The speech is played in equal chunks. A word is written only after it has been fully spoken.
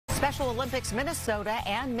Special Olympics Minnesota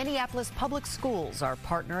and Minneapolis Public Schools are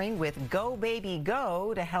partnering with Go Baby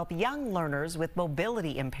Go to help young learners with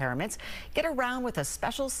mobility impairments get around with a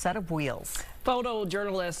special set of wheels.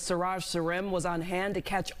 Photojournalist Siraj Sarim was on hand to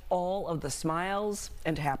catch all of the smiles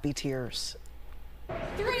and happy tears.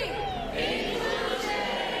 3.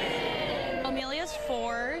 Amelia's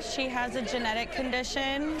 4. She has a genetic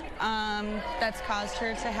condition that's caused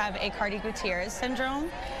her to have Aicardi-Goutieres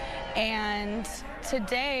syndrome. And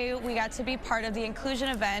today we got to be part of the inclusion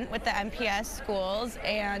event with the MPS schools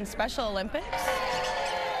and Special Olympics.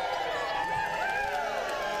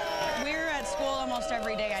 We're at school almost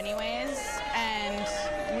every day anyways, and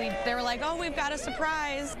they were like, oh, we've got a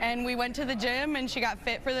surprise. And we went to the gym and she got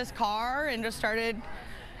fit for this car and just started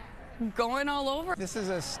going all over. This is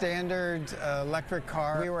a standard electric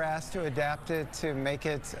car. We were asked to adapt it to make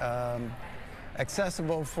it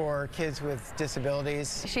accessible for kids with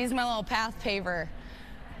disabilities. She's my little path paver.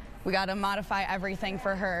 We got to modify everything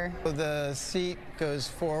for her. The seat goes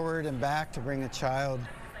forward and back to bring the child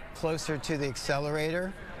closer to the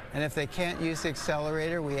accelerator. And if they can't use the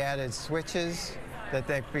accelerator, we added switches that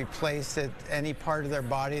they can be placed at any part of their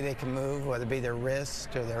body they can move, whether it be their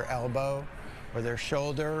wrist or their elbow or their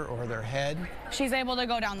shoulder or their head. She's able to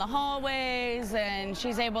go down the hallways, and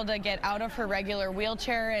she's able to get out of her regular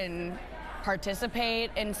wheelchair and participate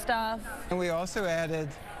in stuff. And we also added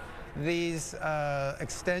these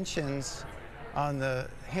extensions on the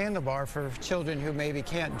handlebar for children who maybe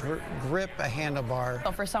can't grip a handlebar.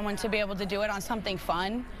 So for someone to be able to do it on something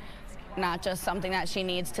fun, not just something that she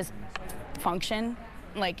needs to function,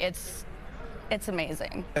 like it's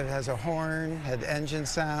amazing. It has a horn, had engine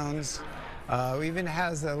sounds. It even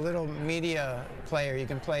has a little media player. You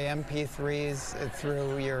can play MP3s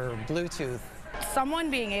through your Bluetooth. Someone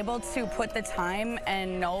being able to put the time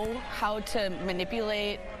and know how to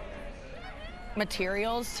manipulate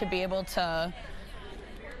materials to be able to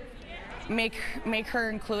make her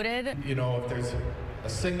included. You know, if there's a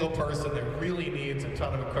single person that really needs a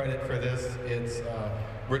ton of credit for this, it's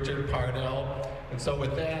Richard Parnell. And so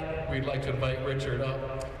with that, we'd like to invite Richard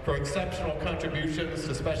up. For exceptional contributions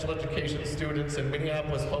to special education students in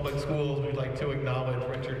Minneapolis Public Schools, we'd like to acknowledge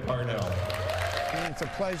Richard Parnell. And it's a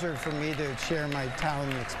pleasure for me to share my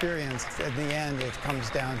talent and experience. At the end, it comes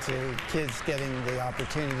down to kids getting the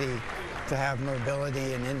opportunity to have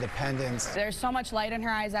mobility and independence. There's so much light in her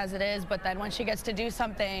eyes as it is, but then when she gets to do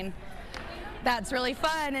something that's really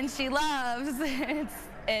fun and she loves,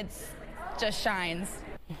 it's just shines.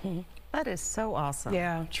 That is so awesome.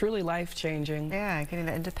 Yeah, truly life-changing. Yeah, getting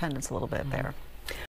the independence a little bit there.